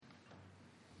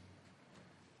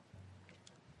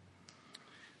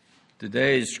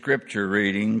Today's scripture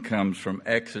reading comes from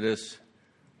Exodus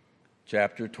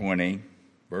chapter 20,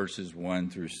 verses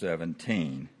 1 through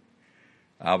 17.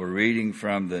 I'll be reading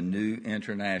from the New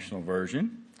International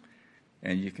Version,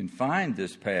 and you can find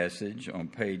this passage on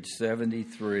page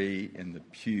 73 in the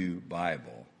Pew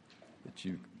Bible.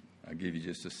 I'll give you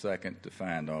just a second to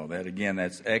find all that. Again,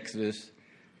 that's Exodus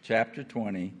chapter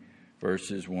 20,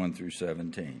 verses 1 through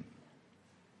 17.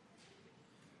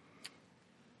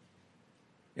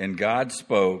 And God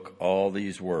spoke all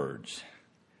these words,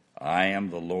 I am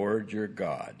the Lord your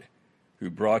God, who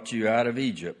brought you out of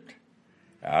Egypt,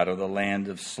 out of the land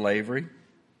of slavery.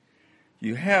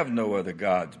 You have no other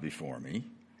gods before me.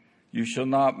 You shall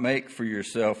not make for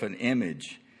yourself an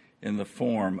image in the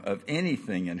form of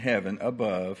anything in heaven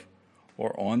above,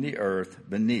 or on the earth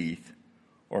beneath,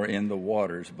 or in the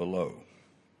waters below.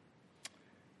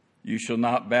 You shall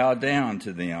not bow down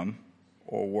to them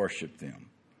or worship them.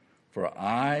 For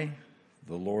I,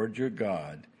 the Lord your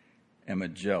God, am a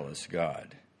jealous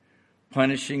God,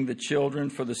 punishing the children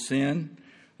for the sin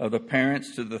of the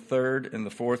parents to the third and the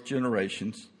fourth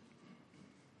generations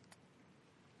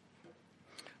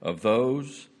of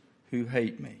those who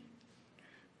hate me,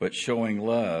 but showing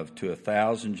love to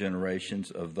 1,000 generations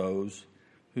of those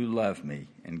who love me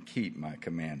and keep my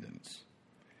commandments.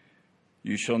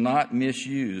 You shall not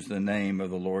misuse the name of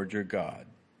the Lord your God.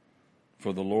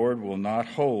 For the Lord will not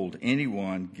hold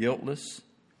anyone guiltless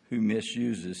who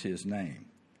misuses his name.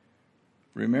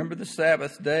 Remember the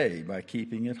Sabbath day by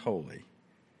keeping it holy.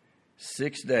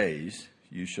 6 days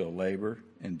you shall labor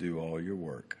and do all your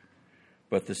work.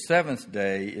 But the seventh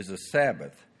day is a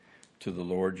Sabbath to the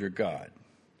Lord your God.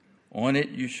 On it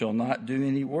you shall not do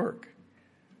any work,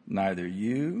 neither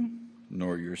you,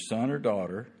 nor your son or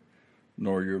daughter,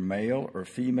 nor your male or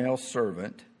female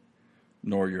servant,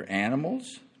 nor your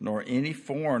animals, nor any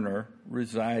foreigner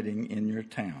residing in your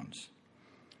towns.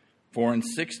 For in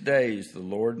 6 days the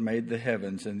Lord made the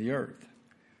heavens and the earth,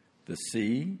 the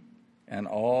sea, and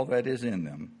all that is in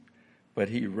them, but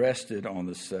he rested on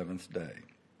the seventh day.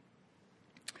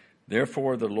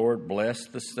 Therefore the Lord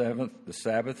blessed the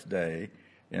Sabbath day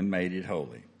and made it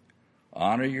holy.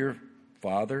 Honor your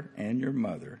father and your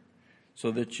mother, so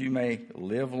that you may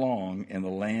live long in the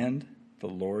land the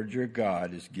Lord your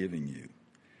God is giving you.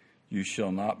 You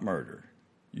shall not murder.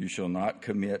 You shall not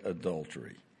commit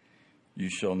adultery. You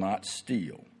shall not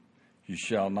steal. You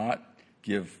shall not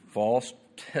give false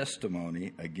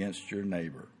testimony against your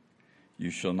neighbor. You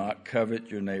shall not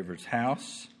covet your neighbor's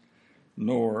house,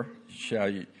 nor shall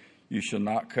you shall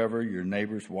not cover your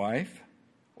neighbor's wife,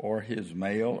 or his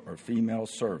male or female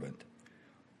servant,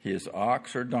 his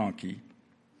ox or donkey,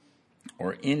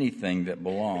 or anything that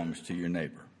belongs to your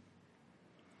neighbor.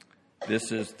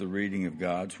 This is the reading of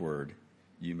God's word.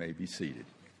 You may be seated.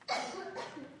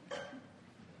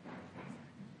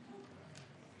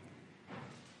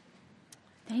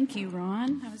 Thank you,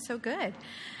 Ron. That was so good.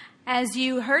 As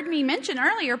you heard me mention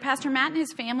earlier, Pastor Matt and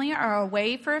his family are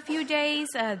away for a few days.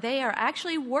 They are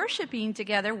actually worshiping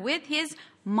together with his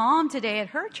mom today at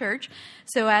her church.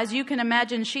 So as you can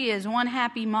imagine, she is one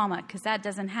happy mama, because that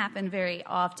doesn't happen very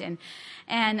often.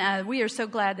 And we are so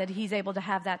glad that he's able to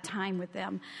have that time with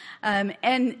them. And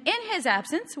in his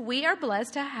absence, we are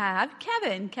blessed to have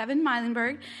Kevin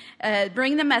Meilenberg,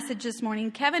 bring the message this morning.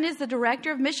 Kevin is the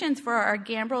Director of Missions for our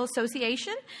Gambrel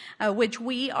Association, which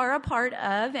we are a part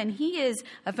of, and he is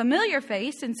a familiar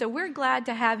face, and so we're glad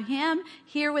to have him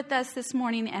here with us this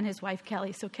morning, and his wife,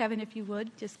 Kelly. So Kevin, if you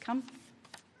would, just come.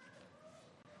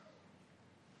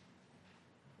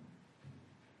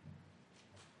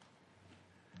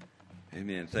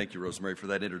 Amen. Thank you, Rosemary, for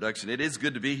that introduction. It is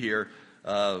good to be here.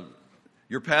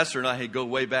 Your pastor and I go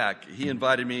way back. He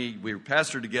invited me. We were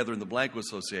pastored together in the Blanco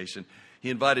Association. He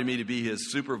invited me to be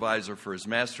his supervisor for his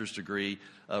master's degree,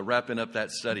 wrapping up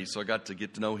that study. So I got to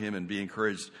get to know him and be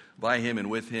encouraged by him and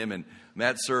with him. And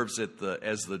Matt serves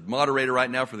as the moderator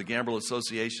right now for the Gambrel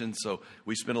Association. So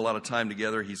we spend a lot of time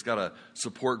together. He's got a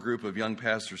support group of young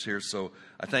pastors here. So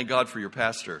I thank God for your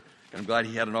pastor. And I'm glad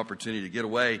he had an opportunity to get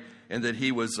away and that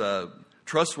he was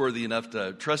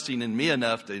trusting in me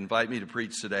enough to invite me to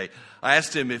preach today. I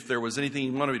asked him if there was anything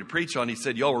he wanted me to preach on. He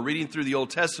said, y'all were reading through the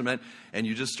Old Testament, and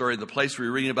you just started the place where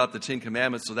you're reading about the Ten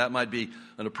Commandments, so that might be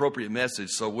an appropriate message.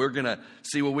 So we're going to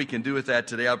see what we can do with that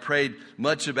today. I prayed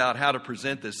much about how to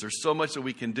present this. There's so much that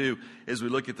we can do as we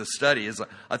look at the study. As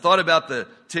I thought about the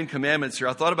Ten Commandments here,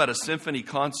 I thought about a symphony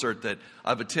concert that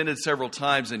I've attended several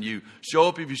times, and if you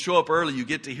show up early, you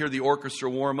get to hear the orchestra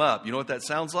warm up. You know what that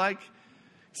sounds like?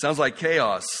 It sounds like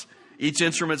chaos. Each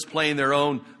instrument's playing their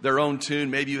own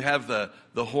tune. Maybe you have the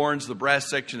horns, the brass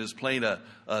section is playing a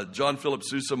John Philip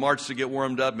Sousa march to get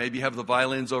warmed up. Maybe you have the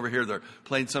violins over here. They're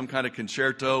playing some kind of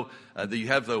concerto. You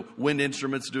have the wind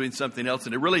instruments doing something else.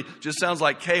 And it really just sounds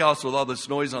like chaos with all this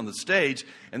noise on the stage.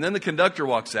 And then the conductor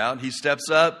walks out. He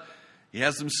steps up. He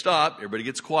has them stop. Everybody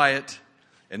gets quiet.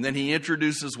 And then he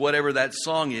introduces whatever that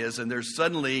song is. And there's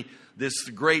suddenly this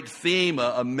great theme,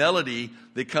 a melody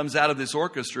that comes out of this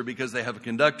orchestra because they have a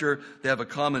conductor, they have a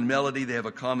common melody, they have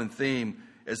a common theme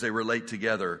as they relate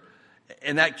together.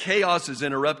 And that chaos is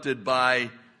interrupted by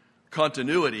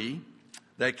continuity.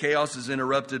 That chaos is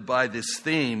interrupted by this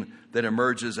theme that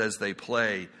emerges as they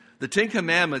play. The Ten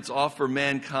Commandments offer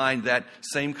mankind that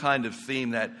same kind of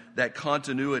theme, that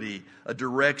continuity, a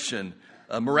direction.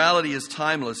 Morality is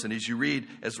timeless, and as you read,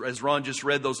 as Ron just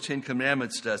read those 10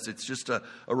 Commandments to us, it's just a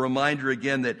reminder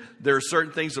again that there are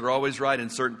certain things that are always right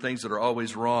and certain things that are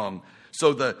always wrong.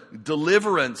 So the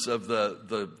deliverance of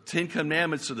the 10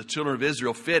 Commandments to the children of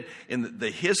Israel fit in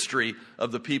the history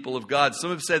of the people of God.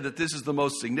 Some have said that this is the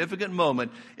most significant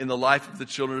moment in the life of the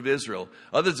children of Israel.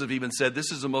 Others have even said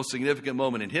this is the most significant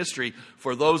moment in history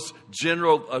for those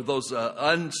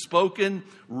unspoken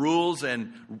rules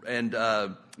and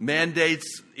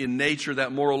mandates in nature,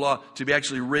 that moral law, to be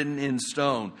actually written in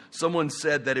stone. Someone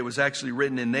said that it was actually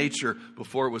written in nature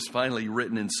before it was finally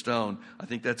written in stone. I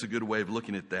think that's a good way of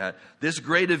looking at that. This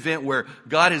great event where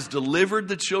God has delivered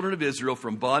the children of Israel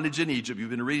from bondage in Egypt.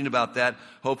 You've been reading about that,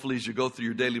 hopefully, as you go through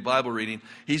your daily Bible reading.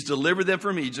 He's delivered them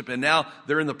from Egypt, and now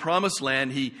they're in the promised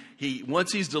land.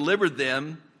 Once he's delivered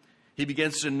them, he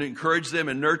begins to encourage them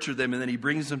and nurture them, and then he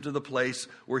brings them to the place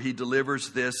where he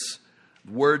delivers this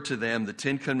word to them, the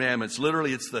 10 Commandments.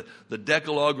 Literally, it's the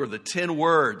Decalogue, or the 10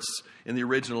 words in the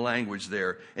original language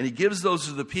there. And he gives those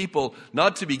to the people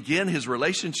not to begin his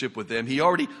relationship with them. He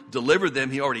already delivered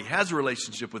them. He already has a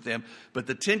relationship with them. But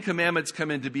the 10 Commandments come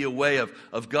in to be a way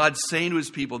of God saying to his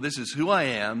people, this is who I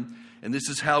am, and this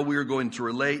is how we're going to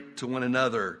relate to one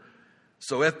another.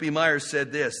 So F.B. Myers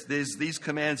said this, these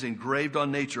commands engraved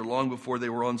on nature long before they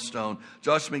were on stone.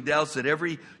 Josh McDowell said,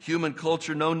 every human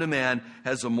culture known to man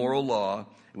has a moral law.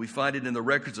 And we find it in the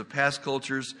records of past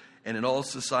cultures and in all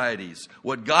societies.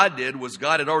 What God did was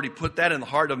God had already put that in the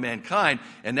heart of mankind.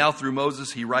 And now through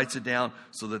Moses, he writes it down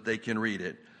so that they can read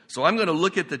it. So I'm going to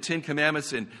look at the 10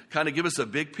 Commandments and kind of give us a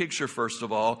big picture, first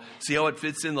of all, see how it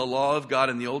fits in the law of God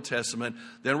in the Old Testament.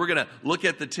 Then we're going to look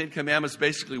at the 10 Commandments,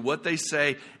 basically what they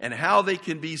say and how they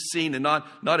can be seen, and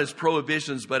not as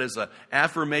prohibitions, but as an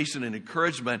affirmation and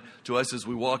encouragement to us as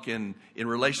we walk in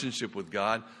relationship with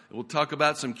God. We'll talk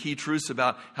about some key truths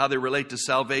about how they relate to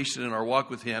salvation in our walk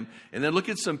with Him. And then look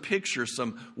at some pictures,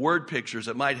 some word pictures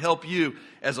that might help you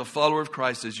as a follower of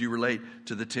Christ as you relate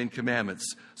to the 10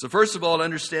 Commandments. So first of all,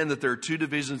 understand that there are two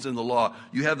divisions in the law.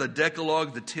 You have the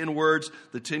Decalogue, the 10 words,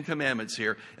 the 10 Commandments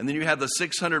here. And then you have the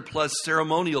 600 plus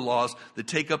ceremonial laws that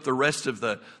take up the rest of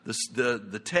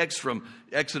the text from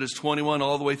Exodus 21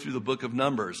 all the way through the book of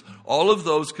Numbers. All of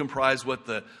those comprise what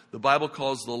the Bible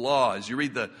calls the law. As you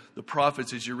read the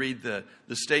prophets, as you read the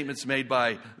statements made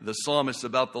by the psalmist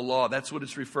about the law, that's what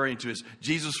it's referring to. As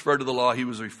Jesus referred to the law, he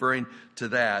was referring to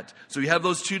that. So you have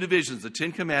those two divisions, the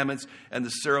 10 Commandments and the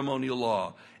ceremonial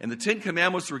law. And the 10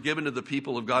 Commandments were given to the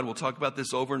people of God. We'll talk about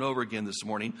this over and over again this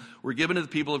morning. Were given to the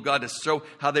people of God to show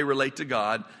how they relate to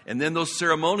God. And then those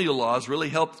ceremonial laws really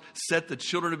helped set the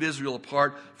children of Israel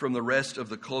apart from the rest of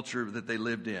the culture that they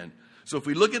lived in. So if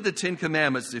we look at the 10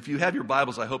 Commandments, if you have your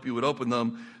Bibles, I hope you would open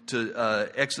them to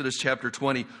Exodus chapter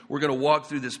 20. We're going to walk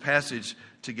through this passage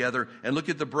together and look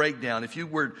at the breakdown. If you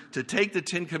were to take the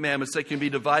 10 Commandments, they can be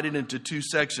divided into two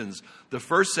sections. The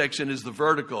first section is the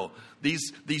vertical.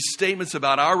 These statements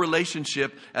about our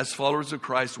relationship as followers of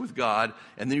Christ with God.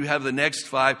 And then you have the next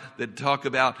 5 that talk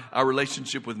about our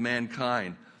relationship with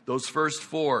mankind. Those first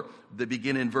 4 that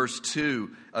begin in verse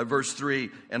 3,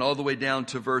 and all the way down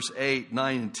to verse 8,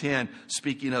 9, and 10,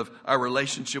 speaking of our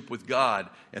relationship with God.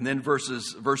 And then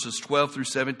verses 12 through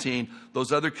 17,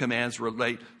 those other commands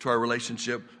relate to our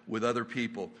relationship with other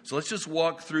people. So let's just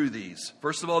walk through these.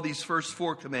 First of all, these first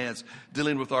 4 commands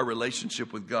dealing with our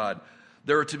relationship with God.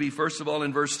 There are to be, first of all,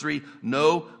 in verse 3,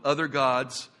 no other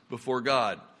gods before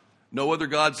God. No other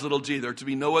gods, little g. There are to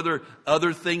be no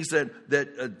other things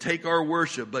that take our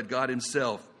worship but God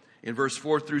Himself. In verse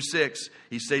 4 through 6,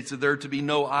 he states that there are to be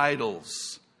no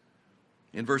idols.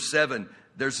 In verse 7,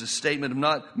 there's a statement of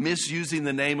not misusing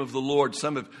the name of the Lord.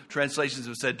 Some translations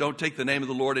have said, don't take the name of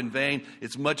the Lord in vain.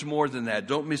 It's much more than that.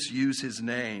 Don't misuse His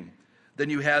name. Then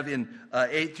you have in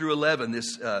 8 through 11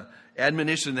 this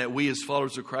admonition that we as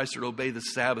followers of Christ are to obey the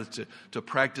Sabbath, to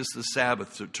practice the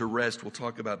Sabbath, to rest. We'll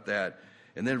talk about that.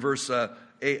 And then verse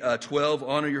 12,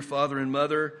 honor your father and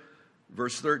mother.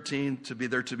 Verse 13, to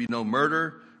be no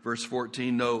murder. Verse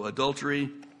 14, no adultery.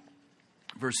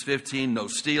 Verse 15, no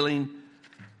stealing.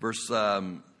 Verse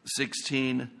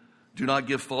 16, do not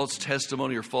give false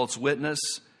testimony or false witness.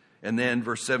 And then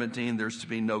verse 17, there's to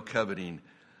be no coveting.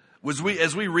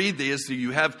 As we read these,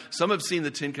 some have seen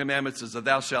the Ten Commandments as the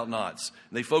thou shalt nots.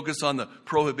 And they focus on the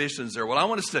prohibitions there. Well, I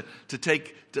want us to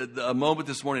take a moment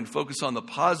this morning and focus on the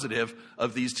positive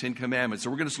of these Ten Commandments.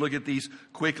 So we're going to look at these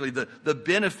quickly, the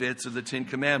benefits of the Ten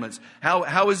Commandments.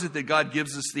 How is it that God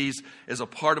gives us these as a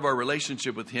part of our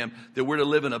relationship with Him, that we're to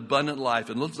live an abundant life?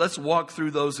 And let's walk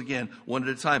through those again, one at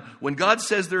a time. When God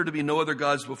says there are to be no other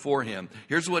gods before Him,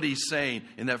 here's what He's saying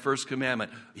in that first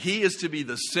commandment. He is to be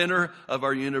the center of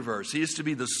our universe. He is to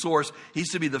be the source.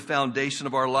 He's to be the foundation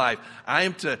of our life. I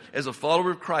am to, as a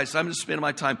follower of Christ, I'm to spend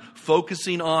my time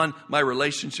focusing on my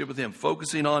relationship with Him,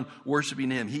 focusing on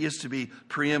worshiping Him. He is to be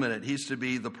preeminent. He's to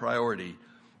be the priority.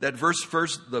 The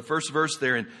first verse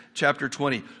there in chapter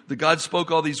 20, the God spoke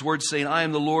all these words saying, I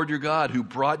am the Lord your God who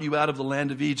brought you out of the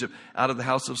land of Egypt, out of the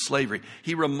house of slavery.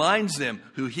 He reminds them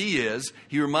who He is.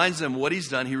 He reminds them what He's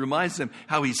done. He reminds them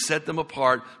how He set them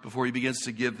apart before He begins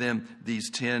to give them these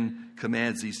 10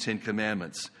 commands, these 10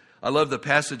 commandments. I love the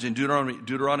passage in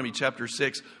Deuteronomy chapter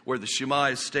 6 where the Shema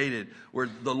is stated, where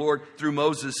the Lord through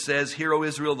Moses says, Hear, O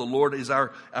Israel, the Lord is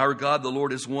our God, the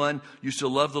Lord is one. You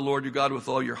shall love the Lord your God with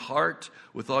all your heart,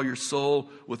 with all your soul,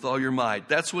 with all your might.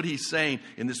 That's what He's saying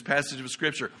in this passage of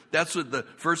Scripture. That's what the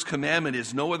first commandment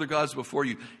is. No other gods before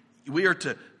you. We are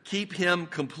to keep Him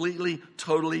completely,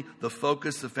 totally the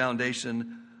focus, the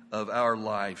foundation of our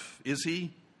life. Is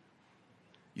He?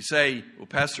 You say, well,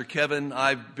 Pastor Kevin,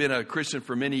 I've been a Christian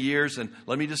for many years, and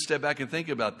let me just step back and think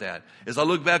about that. As I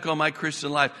look back on my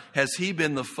Christian life, has He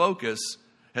been the focus?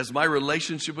 Has my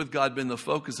relationship with God been the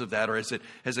focus of that? Or has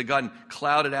it gotten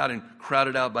clouded out and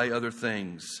crowded out by other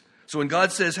things? So when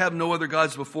God says, have no other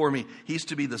gods before me, He's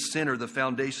to be the center, the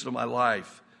foundation of my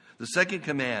life. The second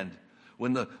command,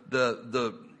 when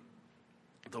the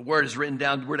word is written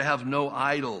down, we're to have no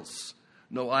idols.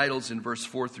 No idols in verse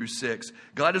 4 through 6.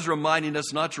 God is reminding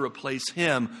us not to replace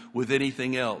Him with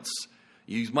anything else.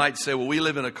 You might say, well, we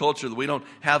live in a culture that we don't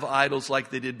have idols like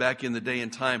they did back in the day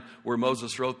and time where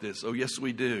Moses wrote this. Oh, yes,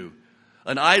 we do.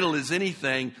 An idol is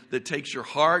anything that takes your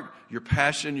heart, your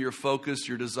passion, your focus,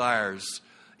 your desires.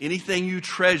 Anything you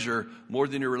treasure more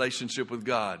than your relationship with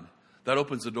God. That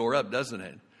opens the door up, doesn't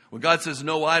it? When God says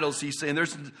no idols, He's saying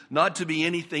there's not to be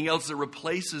anything else that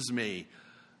replaces me.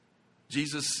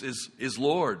 Jesus is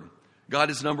Lord. God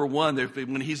is number one.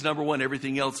 When He's number one,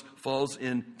 everything else falls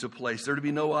into place. There are to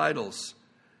be no idols.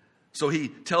 So He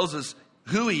tells us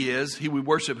who He is. We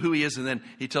worship who He is, and then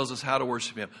He tells us how to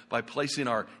worship Him by placing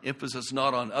our emphasis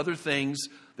not on other things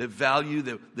that value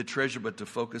the treasure, but to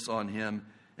focus on Him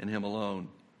and Him alone.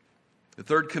 The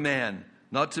third command,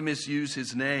 not to misuse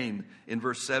His name in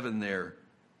verse 7 there.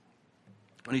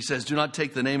 When He says, do not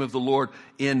take the name of the Lord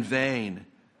in vain.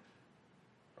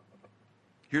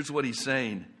 Here's what He's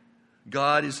saying.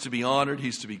 God is to be honored.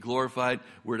 He's to be glorified.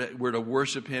 We're to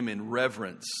worship Him in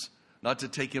reverence, not to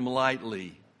take Him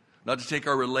lightly, not to take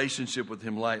our relationship with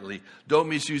Him lightly. Don't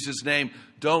misuse His name.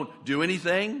 Don't do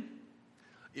anything,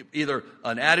 either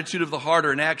an attitude of the heart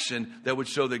or an action that would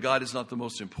show that God is not the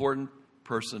most important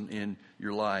person in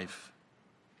your life.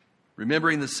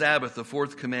 Remembering the Sabbath, the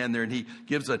fourth command there, and He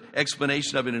gives an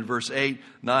explanation of it in verse 8,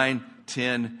 9,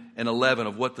 10, and 11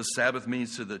 of what the Sabbath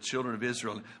means to the children of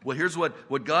Israel. Well, here's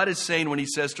what God is saying when He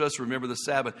says to us, remember the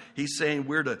Sabbath. He's saying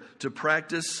we're to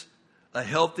practice a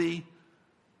healthy,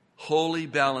 holy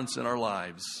balance in our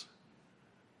lives,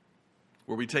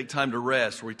 where we take time to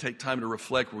rest, where we take time to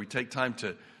reflect, where we take time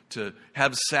to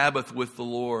have Sabbath with the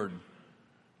Lord.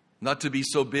 Not to be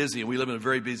so busy, and we live in a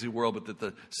very busy world, but that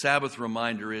the Sabbath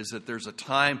reminder is that there's a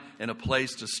time and a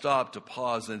place to stop, to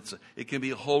pause, and it can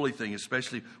be a holy thing,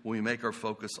 especially when we make our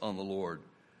focus on the Lord.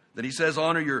 Then He says,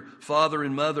 honor your father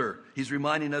and mother. He's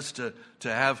reminding us to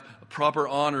have proper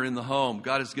honor in the home.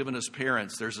 God has given us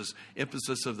parents. There's this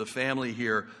emphasis of the family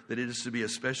here, that it is to be a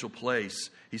special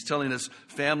place. He's telling us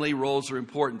family roles are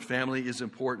important. Family is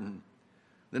important.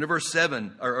 Then in verse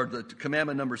 7, or the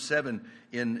commandment number 7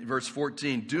 in verse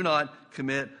 14, do not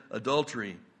commit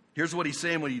adultery. Here's what He's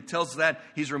saying when He tells us that.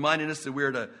 He's reminding us that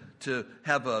we're to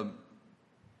have a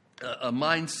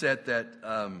mindset that,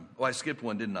 I skipped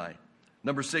one, didn't I?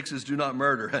 Number 6 is do not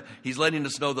murder. He's letting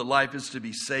us know that life is to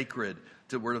be sacred,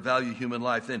 that we're to value human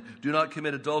life. Then do not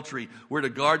commit adultery. We're to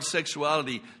guard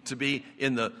sexuality to be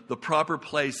in the proper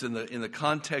place, in the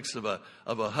context of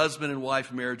a husband and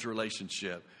wife marriage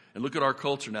relationship. And look at our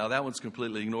culture now. That one's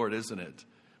completely ignored, isn't it?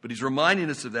 But He's reminding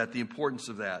us of that, the importance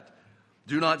of that.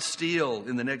 Do not steal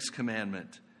in the next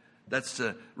commandment. That's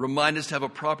to remind us to have a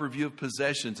proper view of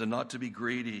possessions and not to be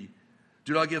greedy.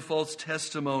 Do not give false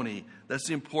testimony. That's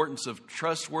the importance of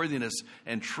trustworthiness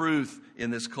and truth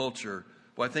in this culture.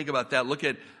 Well, I think about that. Look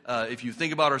at, if you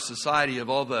think about our society of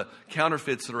all the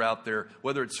counterfeits that are out there,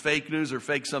 whether it's fake news or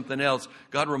fake something else,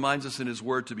 God reminds us in His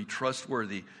Word to be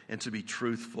trustworthy and to be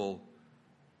truthful.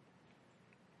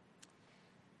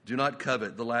 Do not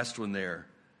covet, the last one there.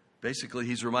 Basically,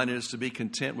 He's reminding us to be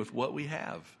content with what we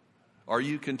have. Are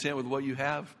you content with what you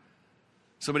have?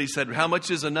 Somebody said, how much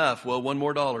is enough? Well, $1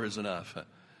 more is enough.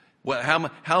 Well,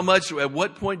 how much, at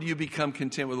what point do you become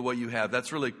content with what you have?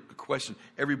 That's really a question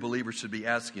every believer should be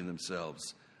asking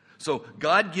themselves. So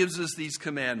God gives us these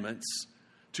commandments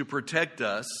to protect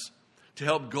us, to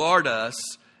help guard us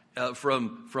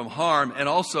from harm, and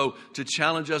also to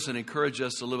challenge us and encourage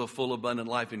us to live a full, abundant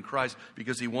life in Christ,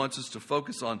 because He wants us to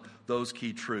focus on those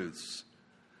key truths.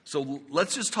 So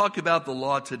let's just talk about the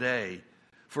law today.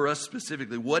 For us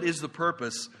specifically, what is the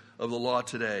purpose of the law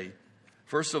today?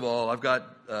 First of all, I've got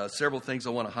several things I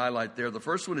want to highlight there. The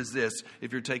first one is this,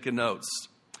 if you're taking notes.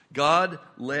 God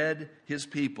led His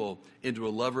people into a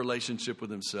love relationship with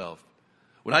Himself.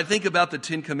 When I think about the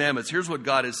Ten Commandments, here's what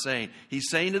God is saying. He's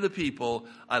saying to the people,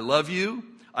 I love you,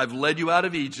 I've led you out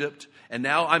of Egypt, and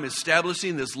now I'm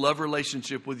establishing this love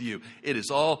relationship with you. It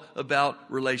is all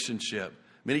about relationship.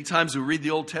 Many times we read the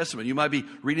Old Testament. You might be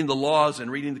reading the laws and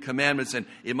reading the commandments, and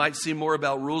it might seem more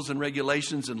about rules and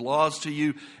regulations and laws to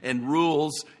you and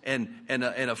rules and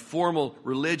a formal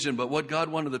religion. But what God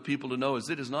wanted the people to know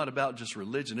is it is not about just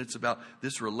religion. It's about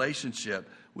this relationship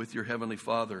with your Heavenly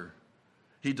Father.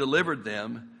 He delivered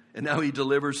them, and now He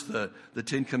delivers the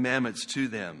Ten Commandments to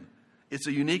them. It's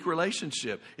a unique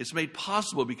relationship. It's made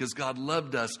possible because God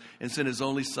loved us and sent His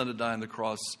only Son to die on the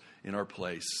cross in our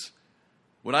place.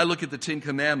 When I look at the Ten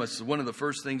Commandments, one of the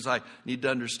first things I need to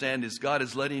understand is God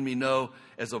is letting me know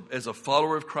as a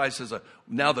follower of Christ,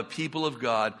 now the people of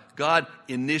God, God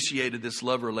initiated this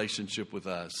love relationship with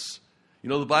us. You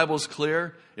know, the Bible is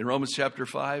clear in Romans chapter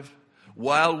 5.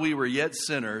 While we were yet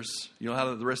sinners, you know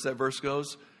how the rest of that verse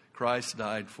goes? Christ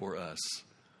died for us.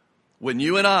 When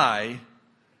you and I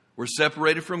were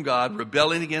separated from God,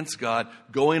 rebelling against God,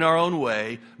 going our own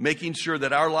way, making sure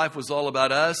that our life was all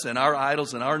about us and our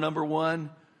idols and our number one,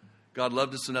 God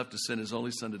loved us enough to send His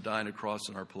only Son to die on a cross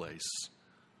in our place.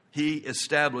 He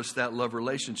established that love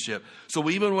relationship. So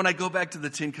even when I go back to the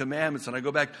Ten Commandments and I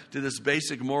go back to this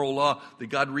basic moral law that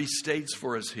God restates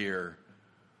for us here,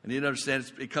 I need to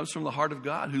understand it comes from the heart of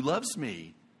God who loves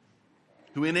me,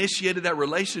 who initiated that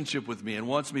relationship with me and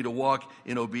wants me to walk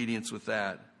in obedience with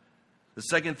that. The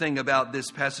second thing about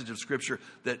this passage of Scripture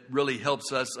that really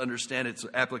helps us understand its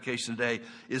application today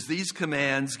is these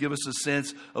commands give us a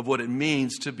sense of what it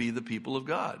means to be the people of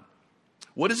God.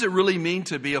 What does it really mean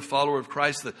to be a follower of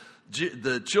Christ?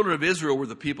 The children of Israel were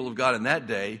the people of God in that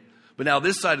day, but now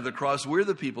this side of the cross, we're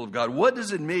the people of God. What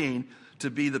does it mean to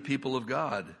be the people of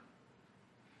God?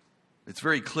 It's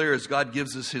very clear as God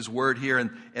gives us His word here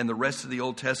and the rest of the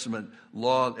Old Testament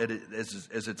law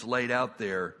as it's laid out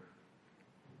there,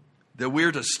 that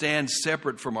we're to stand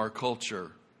separate from our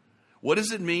culture. What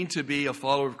does it mean to be a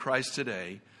follower of Christ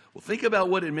today? Well, think about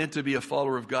what it meant to be a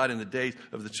follower of God in the days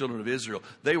of the children of Israel.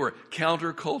 They were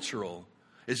countercultural.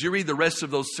 As you read the rest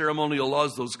of those ceremonial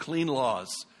laws, those clean laws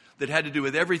that had to do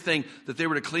with everything that they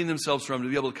were to clean themselves from to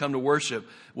be able to come to worship,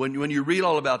 when you read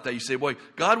all about that, you say, boy,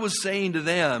 God was saying to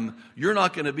them, you're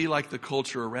not going to be like the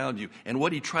culture around you. And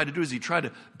what He tried to do is He tried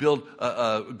to build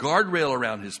a guardrail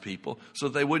around His people so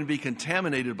that they wouldn't be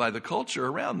contaminated by the culture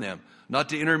around them. Not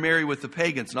to intermarry with the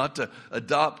pagans, not to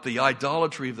adopt the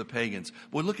idolatry of the pagans.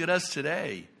 Boy, look at us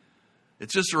today.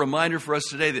 It's just a reminder for us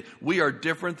today that we are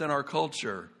different than our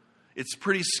culture. It's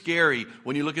pretty scary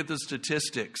when you look at the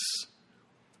statistics.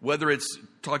 Whether it's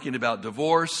talking about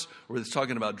divorce, or it's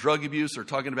talking about drug abuse, or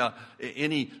talking about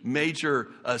any major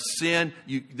sin,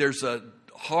 there's a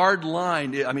hard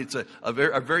line. I mean, it's a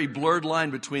very blurred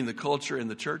line between the culture and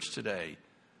the church today.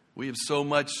 We have so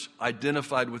much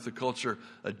identified with the culture,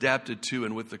 adapted to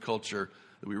and with the culture,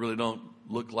 that we really don't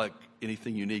look like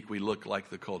anything unique. We look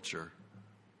like the culture.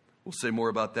 We'll say more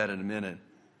about that in a minute.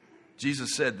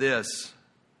 Jesus said this.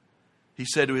 He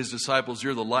said to His disciples,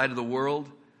 you're the light of the world.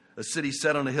 A city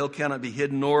set on a hill cannot be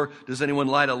hidden, nor does anyone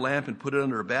light a lamp and put it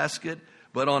under a basket,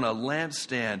 but on a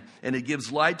lampstand, and it gives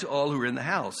light to all who are in the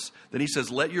house. Then He says,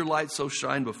 let your light so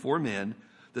shine before men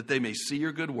that they may see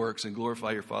your good works and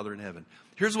glorify your Father in heaven.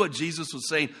 Here's what Jesus was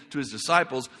saying to His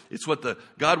disciples. It's what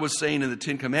God was saying in the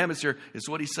Ten Commandments here. It's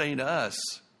what He's saying to us.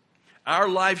 Our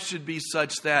life should be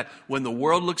such that when the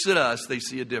world looks at us, they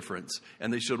see a difference,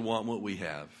 and they should want what we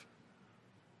have.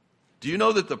 Do you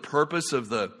know that the purpose of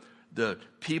the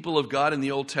people of God in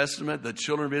the Old Testament, the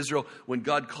children of Israel, when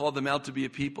God called them out to be a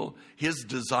people, His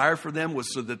desire for them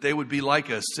was so that they would be like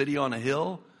a city on a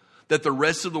hill, that the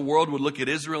rest of the world would look at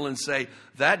Israel and say,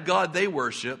 that God they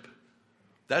worship,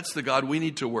 that's the God we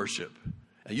need to worship.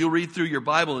 And you'll read through your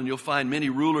Bible and you'll find many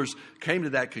rulers came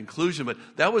to that conclusion, but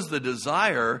that was the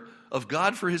desire of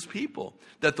God for His people,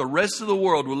 that the rest of the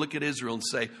world would look at Israel and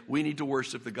say, we need to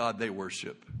worship the God they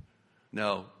worship.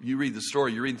 Now, you read the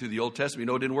story, you're reading through the Old Testament, you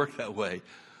know it didn't work that way.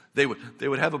 They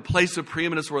would have a place of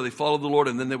preeminence where they followed the Lord,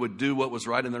 and then they would do what was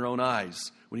right in their own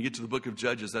eyes. When you get to the book of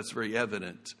Judges, that's very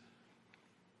evident.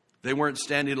 They weren't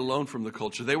standing alone from the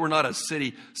culture. They were not a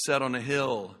city set on a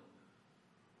hill.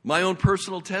 My own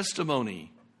personal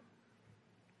testimony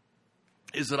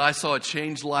is that I saw a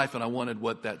changed life, and I wanted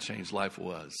what that changed life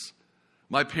was.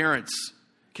 My parents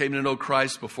came to know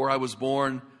Christ before I was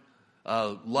born.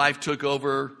 Life took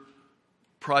over,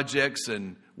 projects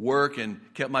and work, and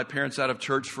kept my parents out of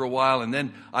church for a while. And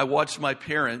then I watched my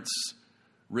parents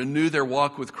renew their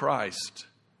walk with Christ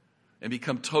and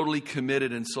become totally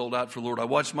committed and sold out for the Lord. I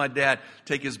watched my dad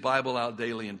take his Bible out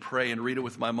daily and pray and read it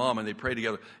with my mom, and they pray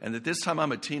together. And at this time,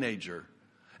 I'm a teenager.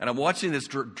 And I'm watching this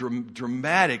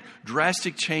dramatic,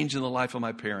 drastic change in the life of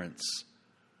my parents.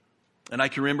 And I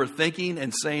can remember thinking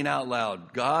and saying out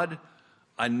loud, God,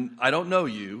 I don't know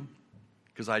you,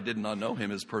 because I did not know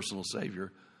Him as personal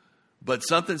Savior. But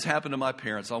something's happened to my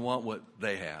parents. I want what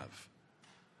they have.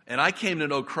 And I came to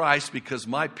know Christ because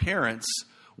my parents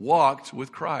walked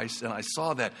with Christ, and I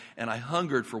saw that, and I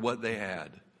hungered for what they had.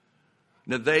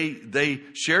 Now, they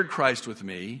shared Christ with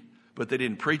me, but they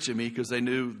didn't preach at me because they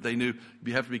knew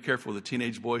you have to be careful with a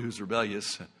teenage boy who's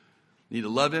rebellious. You need to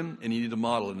love him, and you need to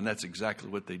model it, and that's exactly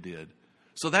what they did.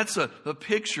 So that's a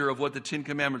picture of what the Ten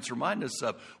Commandments remind us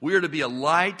of. We are to be a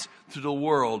light to the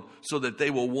world so that they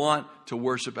will want to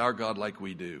worship our God like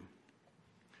we do.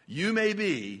 You may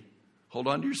be, hold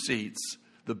on to your seats,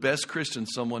 the best Christian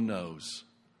someone knows.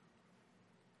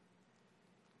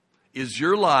 Is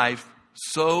your life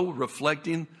so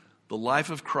reflecting the life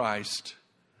of Christ,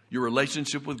 your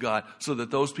relationship with God, so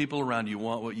that those people around you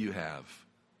want what you have?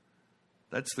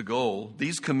 That's the goal.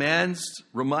 These commands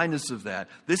remind us of that.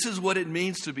 This is what it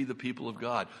means to be the people of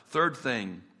God. Third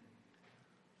thing,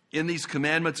 in these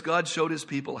commandments, God showed His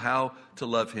people how to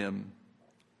love Him.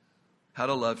 How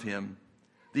to love Him.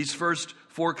 These first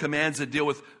 4 commands that deal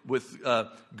with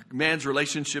man's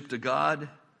relationship to God,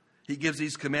 He gives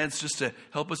these commands just to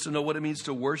help us to know what it means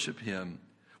to worship Him.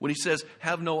 When He says,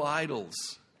 have no idols,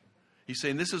 He's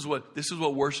saying this is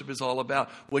what worship is all about.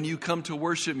 When you come to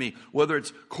worship me, whether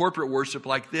it's corporate worship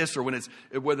like this or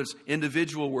whether it's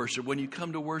individual worship, when you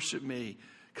come to worship me,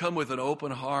 come with an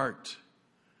open heart.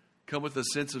 Come with a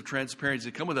sense of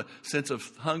transparency. Come with a sense of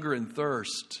hunger and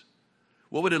thirst.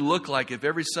 What would it look like if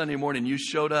every Sunday morning you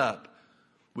showed up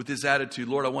with this attitude,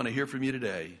 Lord, I want to hear from you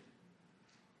today.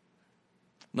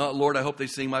 Not, Lord, I hope they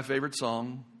sing my favorite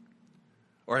song.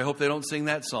 Or I hope they don't sing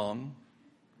that song.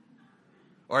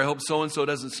 Or I hope so-and-so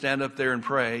doesn't stand up there and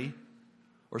pray.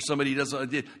 Or somebody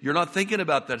doesn't. You're not thinking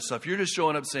about that stuff. You're just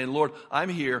showing up saying, Lord, I'm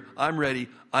here. I'm ready.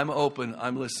 I'm open.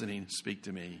 I'm listening. Speak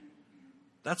to me.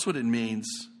 That's what it means.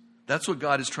 That's what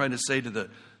God is trying to say to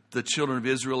the children of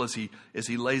Israel as he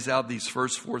lays out these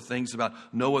first 4 things about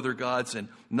no other gods and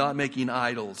not making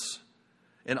idols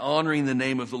and honoring the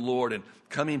name of the Lord and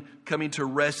coming to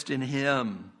rest in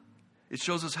Him. It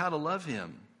shows us how to love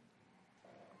Him.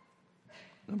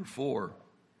 Number 4.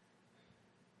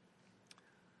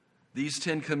 These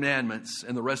 10 commandments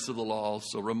and the rest of the law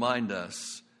also remind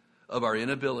us of our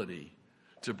inability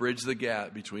to bridge the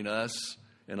gap between us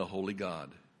and a holy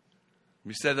God. Let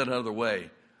me say that another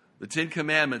way. The 10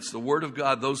 commandments, the Word of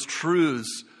God, those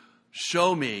truths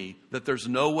show me that there's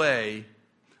no way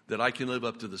that I can live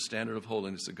up to the standard of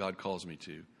holiness that God calls me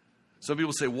to. Some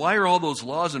people say, why are all those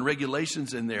laws and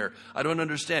regulations in there? I don't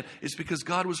understand. It's because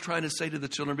God was trying to say to the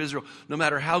children of Israel, no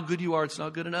matter how good you are, it's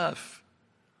not good enough.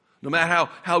 No matter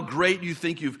how great you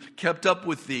think you've kept up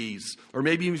with these, or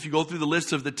maybe even if you go through the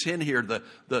list of the 10 here,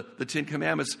 the 10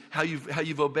 commandments, how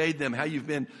you've obeyed them, how you've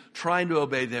been trying to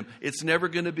obey them, it's never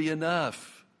going to be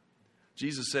enough.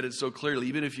 Jesus said it so clearly.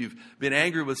 Even if you've been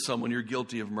angry with someone, you're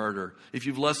guilty of murder. If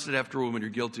you've lusted after a woman,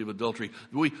 you're guilty of adultery.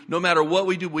 No matter what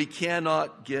we do, we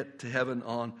cannot get to heaven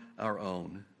on our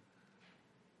own.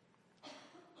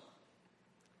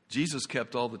 Jesus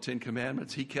kept all the 10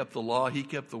 commandments. He kept the law. He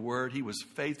kept the word. He was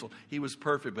faithful. He was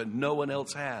perfect, but no one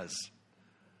else has.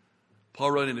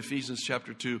 Paul wrote in Ephesians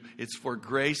chapter 2, it's by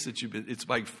grace you've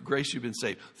been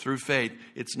saved through faith.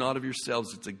 It's not of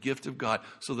yourselves. It's a gift of God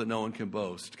so that no one can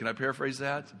boast. Can I paraphrase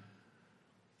that?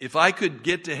 If I could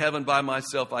get to heaven by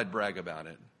myself, I'd brag about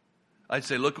it. I'd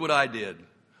say, look what I did.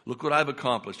 Look what I've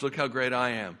accomplished. Look how great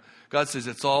I am. God says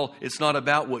it's not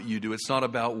about what you do. It's not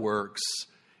about works.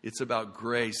 It's about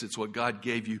grace. It's what God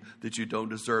gave you that you don't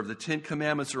deserve. The 10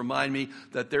 Commandments remind me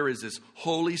that there is this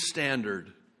holy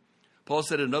standard. Paul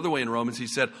said it another way in Romans. He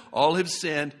said, all have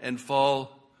sinned and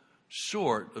fall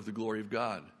short of the glory of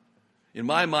God. In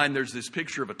my mind, there's this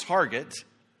picture of a target,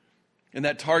 and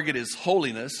that target is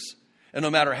holiness. And no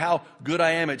matter how good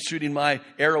I am at shooting my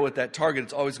arrow at that target,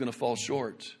 it's always going to fall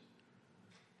short.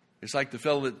 It's like the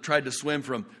fellow that tried to swim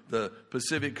from the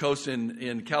Pacific coast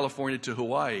in California to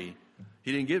Hawaii.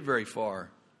 He didn't get very far.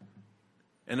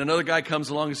 And another guy comes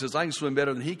along and says, I can swim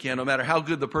better than he can. No matter how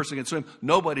good the person can swim,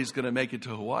 nobody's going to make it to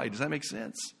Hawaii. Does that make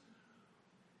sense?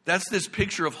 That's this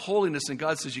picture of holiness, and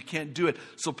God says you can't do it.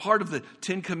 So part of the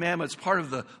 10 Commandments, part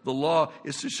of the law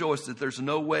is to show us that there's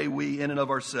no way we in and of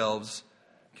ourselves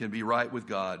can be right with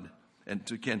God and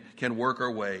can work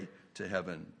our way to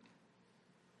heaven.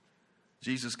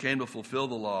 Jesus came to fulfill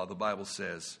the law, the Bible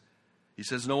says. He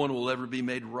says no one will ever be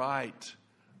made right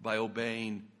by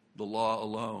obeying the law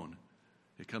alone.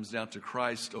 It comes down to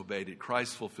Christ obeyed it.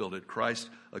 Christ fulfilled it. Christ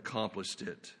accomplished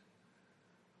it.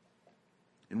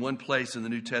 In one place in the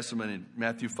New Testament, in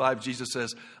Matthew 5, Jesus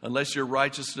says, unless your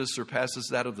righteousness surpasses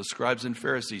that of the scribes and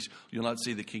Pharisees, you'll not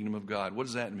see the kingdom of God. What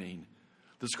does that mean?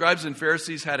 The scribes and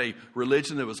Pharisees had a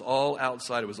religion that was all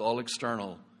outside. It was all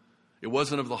external. It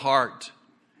wasn't of the heart.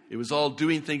 It was all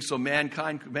doing things so man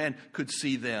could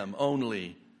see them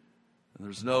only. And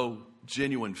there's no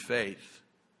genuine faith.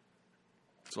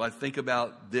 So I think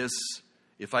about this.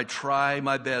 If I try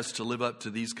my best to live up to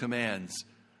these commands,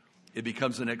 it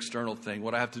becomes an external thing.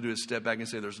 What I have to do is step back and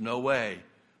say, there's no way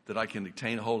that I can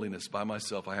attain holiness by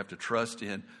myself. I have to trust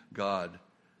in God,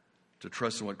 to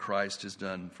trust in what Christ has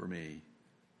done for me.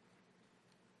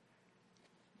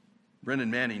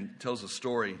 Brendan Manning tells a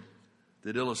story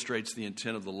that illustrates the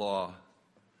intent of the law.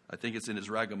 I think it's in his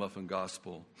Ragamuffin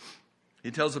Gospel.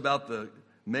 He tells about the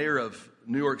mayor of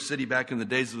New York City back in the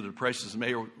days of the Depression,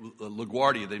 Mayor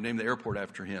LaGuardia. They named the airport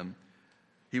after him.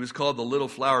 He was called the Little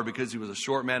Flower because he was a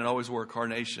short man and always wore a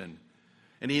carnation.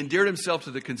 And he endeared himself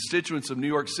to the constituents of New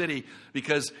York City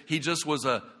because he just was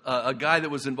a guy that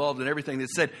was involved in everything. That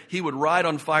said he would ride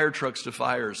on fire trucks to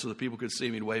fires so that people could see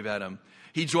him and wave at him.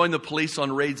 He joined the police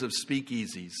on raids of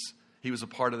speakeasies. He was a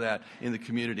part of that in the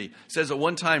community. It says at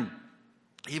one time,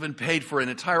 he even paid for an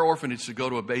entire orphanage to go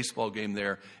to a baseball game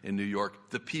there in New York.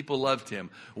 The people loved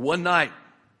him. One night,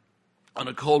 on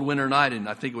a cold winter night, and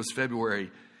I think it was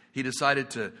February, he decided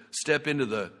to step into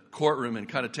the courtroom and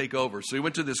kind of take over. So he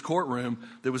went to this courtroom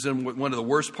that was in one of the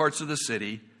worst parts of the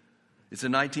city. It's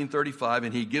in 1935,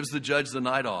 and he gives the judge the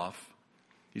night off.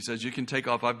 He says, you can take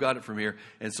off. I've got it from here.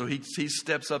 And so he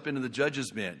steps up into the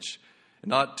judge's bench. And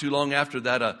not too long after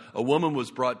that, a woman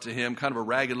was brought to him, kind of a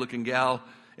ragged-looking gal,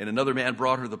 and another man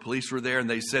brought her. The police were there, and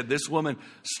they said, this woman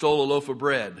stole a loaf of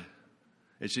bread,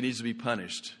 and she needs to be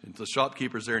punished. And the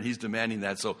shopkeeper's there, and he's demanding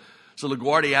that. So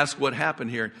LaGuardia asked what happened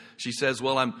here. She says,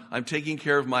 well, I'm taking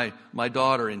care of my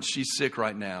daughter, and she's sick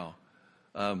right now.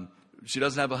 She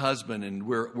doesn't have a husband, and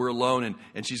we're alone,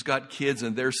 and she's got kids,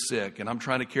 and they're sick, and I'm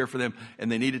trying to care for them,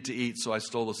 and they needed to eat, so I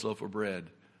stole this loaf of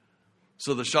bread.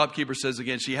 So the shopkeeper says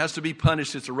again, she has to be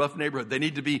punished. It's a rough neighborhood.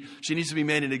 She needs to be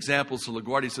made an example. So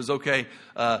LaGuardia says, okay,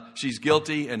 she's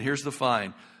guilty, and here's the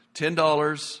fine.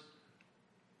 $10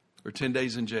 or 10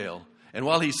 days in jail. And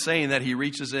while he's saying that, he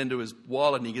reaches into his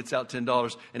wallet and he gets out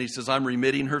 $10, and he says, I'm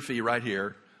remitting her fee right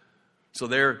here. So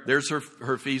there's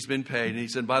her fee's been paid. And he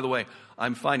said, by the way,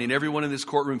 I'm fining everyone in this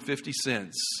courtroom 50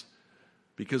 cents.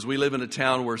 Because we live in a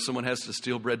town where someone has to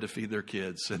steal bread to feed their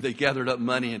kids. And they gathered up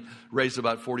money and raised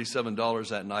about $47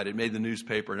 that night. It made the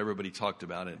newspaper and everybody talked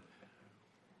about it.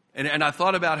 And I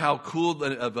thought about how cool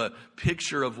of a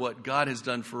picture of what God has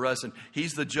done for us. And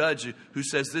he's the judge who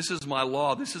says, this is my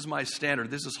law, this is my standard,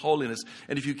 this is holiness.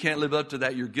 And if you can't live up to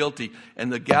that, you're guilty.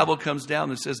 And the gavel comes down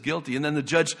and says guilty. And then the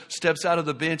judge steps out of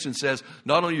the bench and says,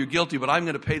 not only are you guilty, but I'm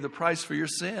going to pay the price for your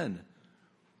sin.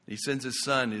 He sends his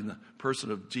son in the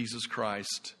person of Jesus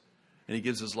Christ, and he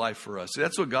gives his life for us. See,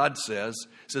 that's what God says.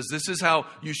 He says, this is how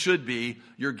you should be.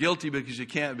 You're guilty because you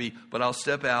can't be, but I'll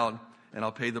step out and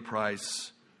I'll pay the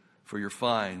price for your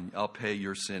fine. I'll pay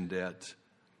your sin debt.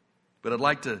 But I'd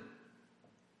like to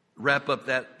wrap up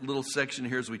that little section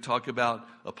here as we talk about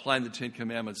applying the 10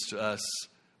 Commandments to us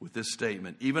with this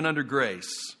statement. Even under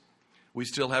grace, we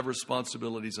still have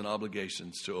responsibilities and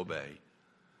obligations to obey.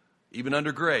 Even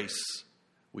under grace,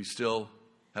 we still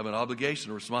have an obligation,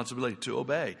 a responsibility to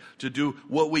obey, to do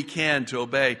what we can to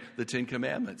obey the 10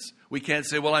 Commandments. We can't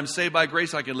say, well, I'm saved by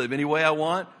grace. I can live any way I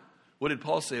want. What did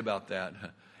Paul say about that?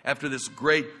 after this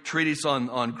great treatise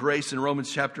on grace in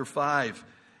Romans chapter 5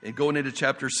 and going into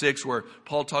chapter 6 where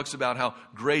Paul talks about how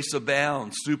grace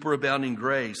abounds, superabounding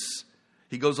grace.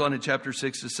 He goes on in chapter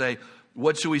 6 to say,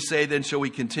 what shall we say then? Shall we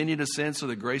continue to sin so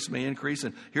that grace may increase?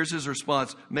 And here's his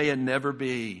response, may it never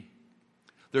be.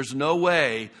 There's no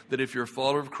way that if you're a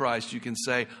follower of Christ, you can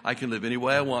say, I can live any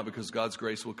way I want because God's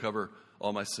grace will cover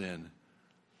all my sin.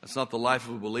 That's not the life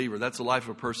of a believer. That's the life of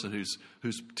a person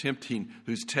who's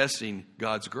testing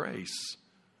God's grace.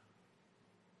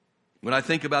 When I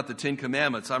think about the Ten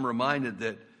Commandments, I'm reminded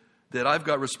that I've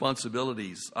got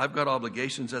responsibilities. I've got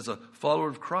obligations as a follower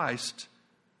of Christ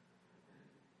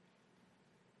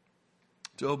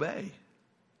to obey.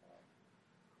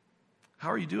 How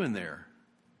are you doing there?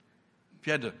 If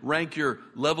you had to rank your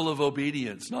level of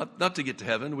obedience, not to get to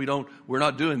heaven, we're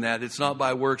not doing that. It's not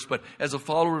by works, but as a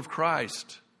follower of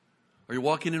Christ, are you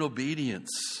walking in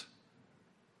obedience?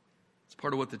 It's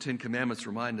part of what the Ten Commandments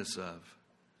remind us of.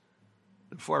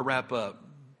 Before I wrap up,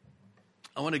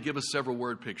 I want to give us several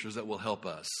word pictures that will help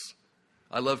us.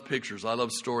 I love pictures. I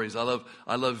love stories. I love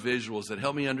visuals that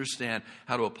help me understand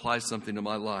how to apply something to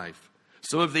my life.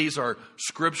 Some of these are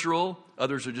scriptural.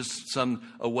 Others are just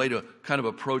a way to kind of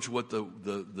approach what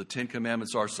the Ten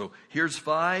Commandments are. So here's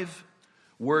 5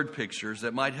 word pictures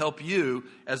that might help you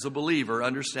as a believer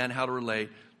understand how to relate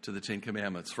to the Ten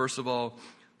Commandments. First of all,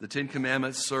 the Ten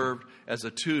Commandments served as a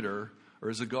tutor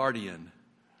or as a guardian.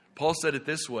 Paul said it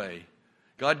this way.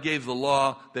 God gave the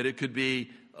law that it could be,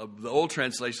 the old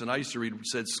translation I used to read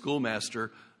said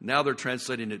schoolmaster. Now they're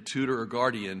translating it tutor or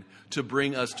guardian to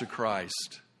bring us to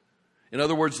Christ. In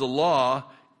other words, the law,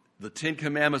 the Ten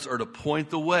Commandments are to point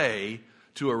the way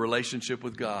to a relationship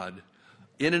with God.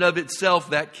 In and of itself,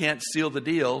 that can't seal the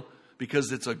deal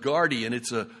because it's a guardian,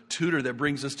 it's a tutor that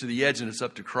brings us to the edge, and it's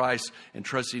up to Christ and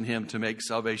trusting Him to make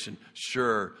salvation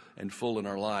sure and full in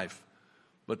our life.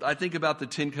 But I think about the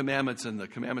Ten Commandments and the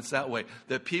commandments that way,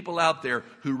 that people out there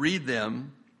who read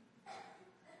them,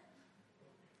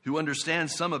 who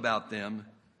understand some about them,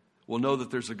 will know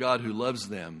that there's a God who loves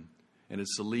them, and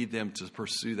it's to lead them to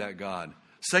pursue that God.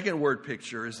 Second word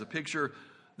picture is the picture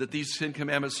that these Ten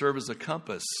Commandments serve as a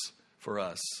compass for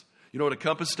us. You know what a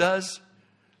compass does?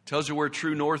 It tells you where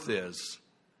true north is.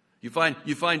 You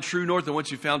find true north, and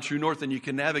once you found true north, then you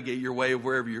can navigate your way of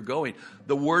wherever you're going.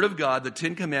 The Word of God, the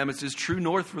Ten Commandments, is true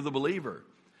north for the believer.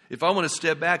 If I want to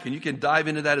step back, and you can dive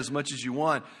into that as much as you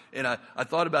want, and I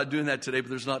thought about doing that today, but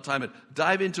there's not time. But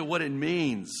dive into what it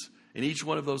means in each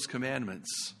one of those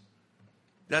commandments.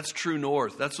 That's true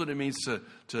north. That's what it means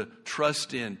to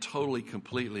trust in totally,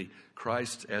 completely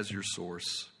Christ as your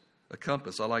source. A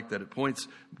compass, I like that. It points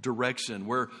direction,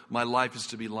 where my life is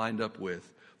to be lined up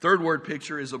with. Third word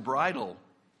picture is a bridle.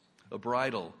 A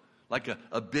bridle, like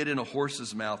a bit in a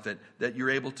horse's mouth that you're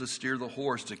able to steer the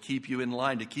horse, to keep you in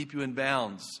line, to keep you in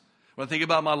bounds. When I think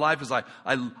about my life, as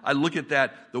I look at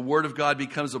that, the Word of God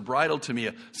becomes a bridle to me,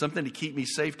 something to keep me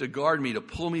safe, to guard me, to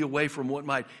pull me away from what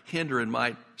might hinder and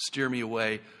might steer me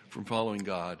away from following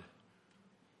God.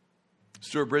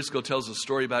 Stuart Briscoe tells a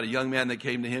story about a young man that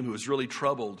came to him who was really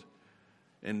troubled.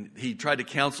 And he tried to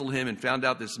counsel him and found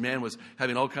out this man was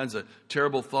having all kinds of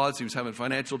terrible thoughts. He was having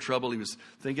financial trouble. He was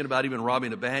thinking about even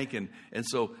robbing a bank. And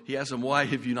so he asked him, why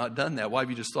have you not done that? Why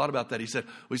have you just thought about that? He said,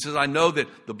 I know that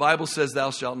the Bible says thou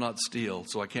shalt not steal,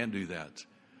 so I can't do that.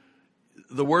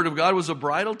 The Word of God was a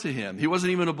bridle to him. He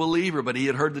wasn't even a believer, but he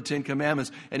had heard the Ten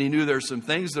Commandments, and he knew there are some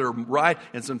things that are right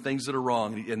and some things that are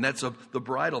wrong. And that's the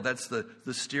bridle. That's the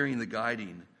steering, the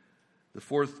guiding. The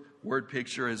fourth word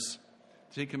picture is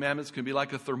Ten Commandments can be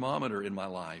like a thermometer in my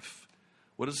life.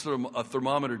 What does a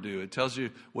thermometer do? It tells you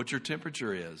what your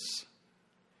temperature is.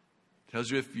 It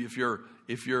tells you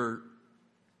if your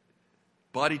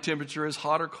body temperature is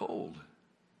hot or cold.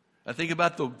 I think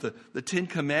about the Ten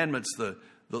Commandments, the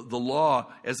law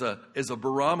as a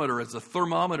barometer, as a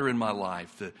thermometer in my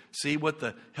life to see what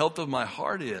the health of my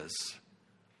heart is.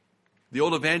 The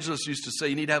old evangelists used to say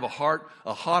you need to have a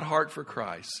hot heart for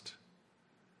Christ.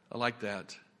 I like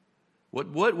that.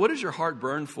 What does your heart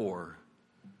burn for?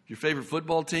 Your favorite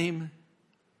football team?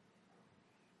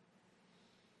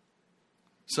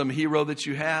 Some hero that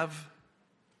you have?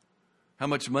 How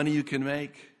much money you can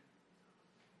make?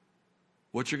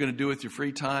 What you're going to do with your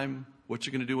free time? What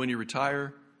you're going to do when you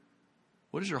retire?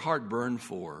 What does your heart burn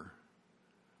for?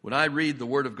 When I read the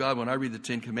Word of God, when I read the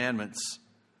Ten Commandments,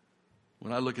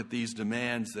 when I look at these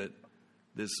demands that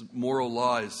this moral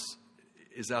law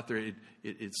is out there,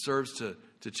 it serves to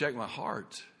check my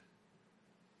heart.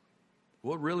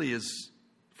 What really is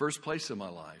first place in my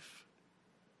life?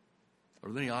 Are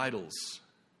there any idols?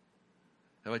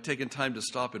 Have I taken time to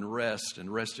stop and rest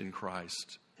in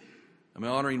Christ? Am I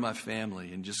honoring my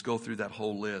family? And just go through that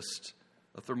whole list.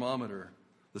 A thermometer.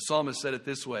 The psalmist said it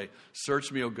this way,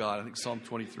 search me, O God. I think Psalm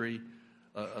 23,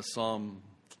 I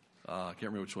can't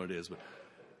remember which one it is, but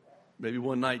maybe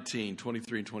 119,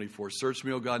 23 and 24. Search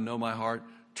me, O God, know my heart.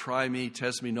 Try me,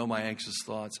 test me, know my anxious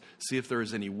thoughts. See if there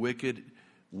is any wicked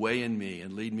way in me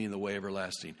and lead me in the way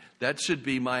everlasting. That should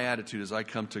be my attitude as I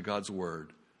come to God's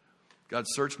word. God,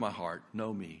 search my heart,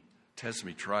 know me, test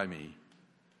me, try me.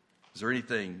 Is there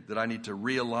anything that I need to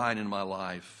realign in my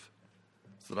life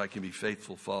so that I can be a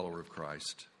faithful follower of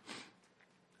Christ?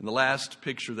 And the last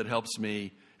picture that helps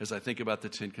me as I think about the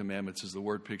Ten Commandments is the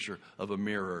word picture of a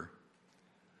mirror.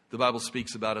 The Bible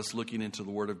speaks about us looking into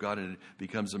the Word of God and it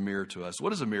becomes a mirror to us. What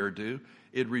does a mirror do?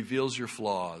 It reveals your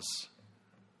flaws.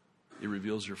 It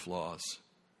reveals your flaws.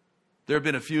 There have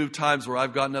been a few times where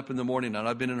I've gotten up in the morning and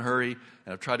I've been in a hurry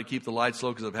and I've tried to keep the lights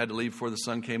low because I've had to leave before the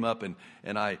sun came up and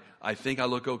I think I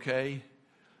look okay.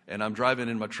 And I'm driving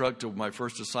in my truck to my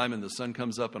first assignment. The sun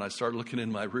comes up and I start looking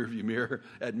in my rearview mirror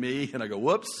at me and I go,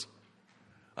 whoops,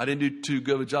 I didn't do too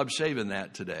good of a job shaving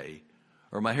that today.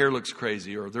 Or my hair looks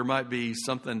crazy, or there might be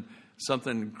something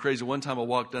crazy. One time I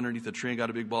walked underneath a tree and got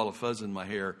a big ball of fuzz in my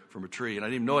hair from a tree, and I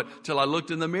didn't even know it till I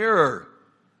looked in the mirror.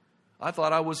 I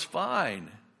thought I was fine.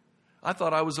 I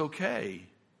thought I was okay.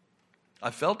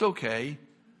 I felt okay,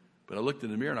 but I looked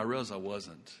in the mirror and I realized I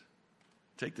wasn't.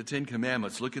 Take the Ten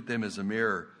Commandments, look at them as a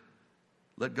mirror.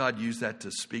 Let God use that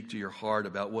to speak to your heart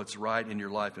about what's right in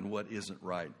your life and what isn't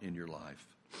right in your life.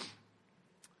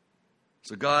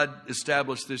 So God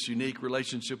established this unique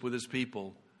relationship with His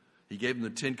people. He gave them the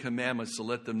Ten Commandments to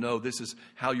let them know this is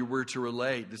how you were to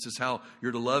relate. This is how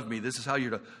you're to love me. This is how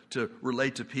you're to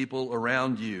relate to people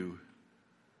around you.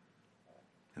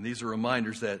 And these are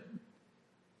reminders that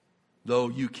though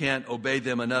you can't obey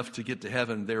them enough to get to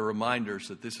heaven, they're reminders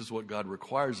that this is what God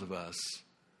requires of us.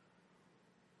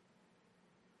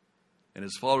 And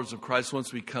as followers of Christ,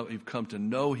 once we've come to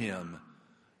know Him,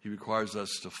 He requires us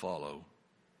to follow.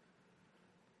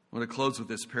 I'm going to close with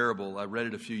this parable. I read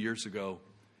it a few years ago.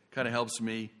 It kind of helps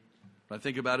me. When I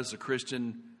think about it as a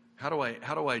Christian, how do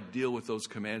I deal with those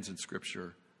commands in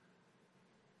Scripture?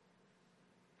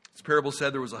 This parable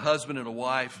said there was a husband and a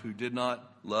wife who did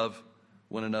not love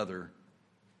one another.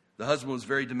 The husband was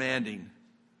very demanding.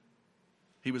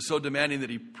 He was so demanding that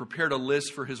he prepared a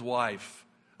list for his wife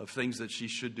of things that she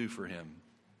should do for him.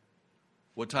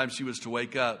 What time she was to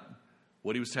wake up,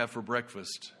 what he was to have for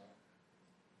breakfast,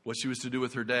 what she was to do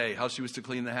with her day, how she was to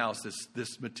clean the house,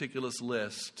 this meticulous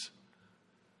list.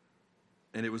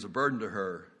 And it was a burden to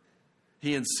her.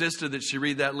 He insisted that she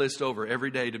read that list over every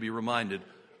day to be reminded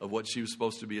of what she was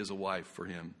supposed to be as a wife for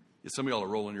him. Some of y'all are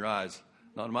rolling your eyes.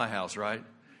 Not in my house, right?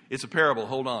 It's a parable.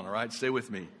 Hold on, all right? Stay with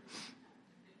me.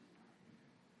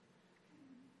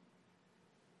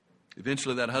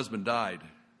 Eventually that husband died.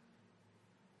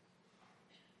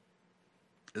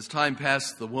 As time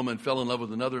passed, the woman fell in love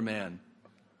with another man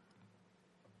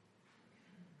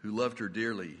who loved her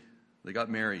dearly. They got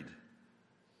married.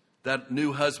 That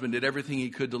new husband did everything he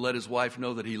could to let his wife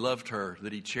know that he loved her,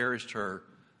 that he cherished her,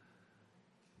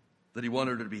 that he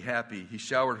wanted her to be happy. He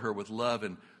showered her with love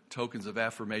and tokens of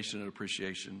affirmation and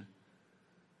appreciation.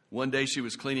 One day she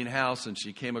was cleaning house and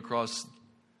she came across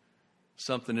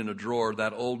something in a drawer,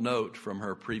 that old note from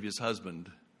her previous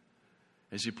husband.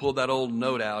 And she pulled that old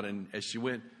note out, and as she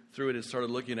went through it and started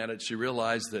looking at it, she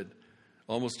realized that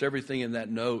almost everything in that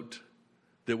note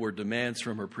that were demands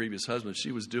from her previous husband,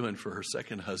 she was doing for her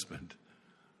second husband.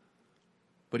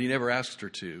 But he never asked her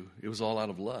to. It was all out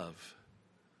of love.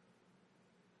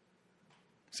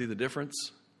 See the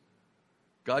difference?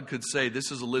 God could say,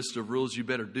 this is a list of rules, you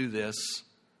better do this.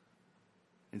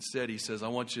 Instead, He says, I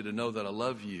want you to know that I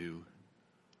love you.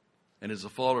 And as a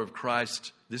follower of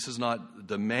Christ, this is not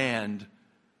demand,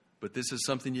 but this is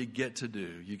something you get to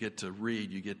do. You get to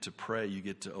read, you get to pray, you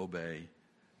get to obey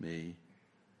me.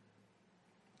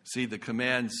 See, the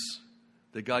commands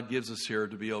that God gives us here are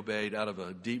to be obeyed out of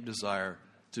a deep desire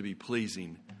to be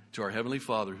pleasing to our Heavenly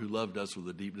Father who loved us with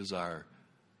a deep desire,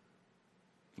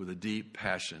 with a deep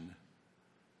passion.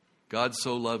 God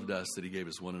so loved us that He gave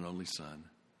His one and only Son.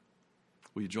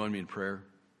 Will you join me in prayer?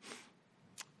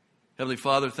 Heavenly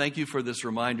Father, thank You for this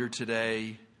reminder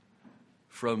today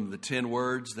from the 10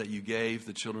 words that You gave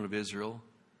the children of Israel.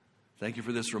 Thank You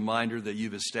for this reminder that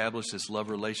You've established this love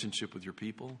relationship with Your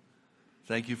people.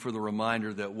 Thank You for the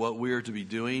reminder that what we are to be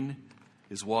doing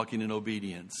is walking in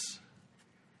obedience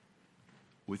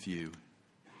with You.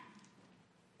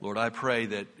 Lord, I pray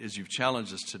that as You've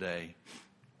challenged us today,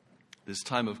 this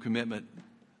time of commitment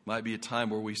might be a time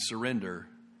where we surrender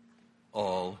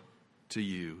all to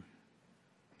You.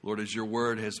 Lord, as Your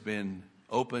word has been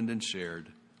opened and shared,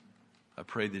 I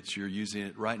pray that you're using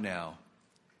it right now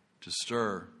to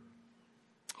stir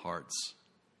hearts.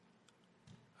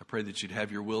 I pray that you'd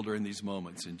have your will during these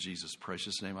moments. In Jesus'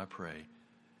 precious name I pray.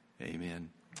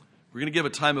 Amen. We're going to give a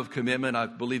time of commitment. I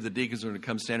believe the deacons are going to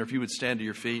come stand. Or if you would stand to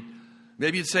your feet.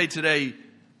 Maybe you'd say today,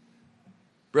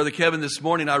 Brother Kevin, this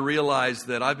morning I realized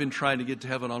that I've been trying to get to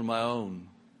heaven on my own.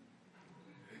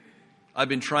 I've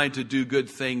been trying to do good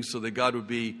things so that God would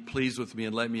be pleased with me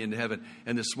and let me into heaven.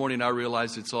 And this morning I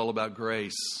realized it's all about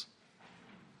grace.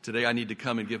 Today I need to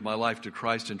come and give my life to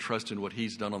Christ and trust in what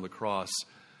He's done on the cross.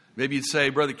 Maybe you'd say,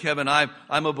 Brother Kevin, I'm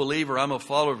a believer. I'm a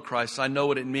follower of Christ. I know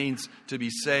what it means to be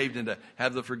saved and to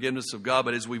have the forgiveness of God.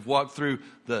 But as we've walked through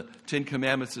the 10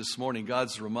 Commandments this morning,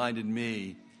 God's reminded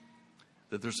me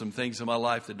that there's some things in my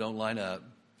life that don't line up.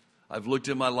 I've looked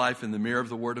at my life in the mirror of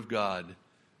the Word of God,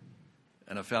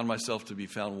 and I found myself to be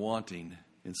found wanting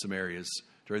in some areas.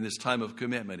 During this time of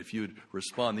commitment, if you would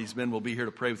respond, these men will be here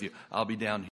to pray with you. I'll be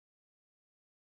down here.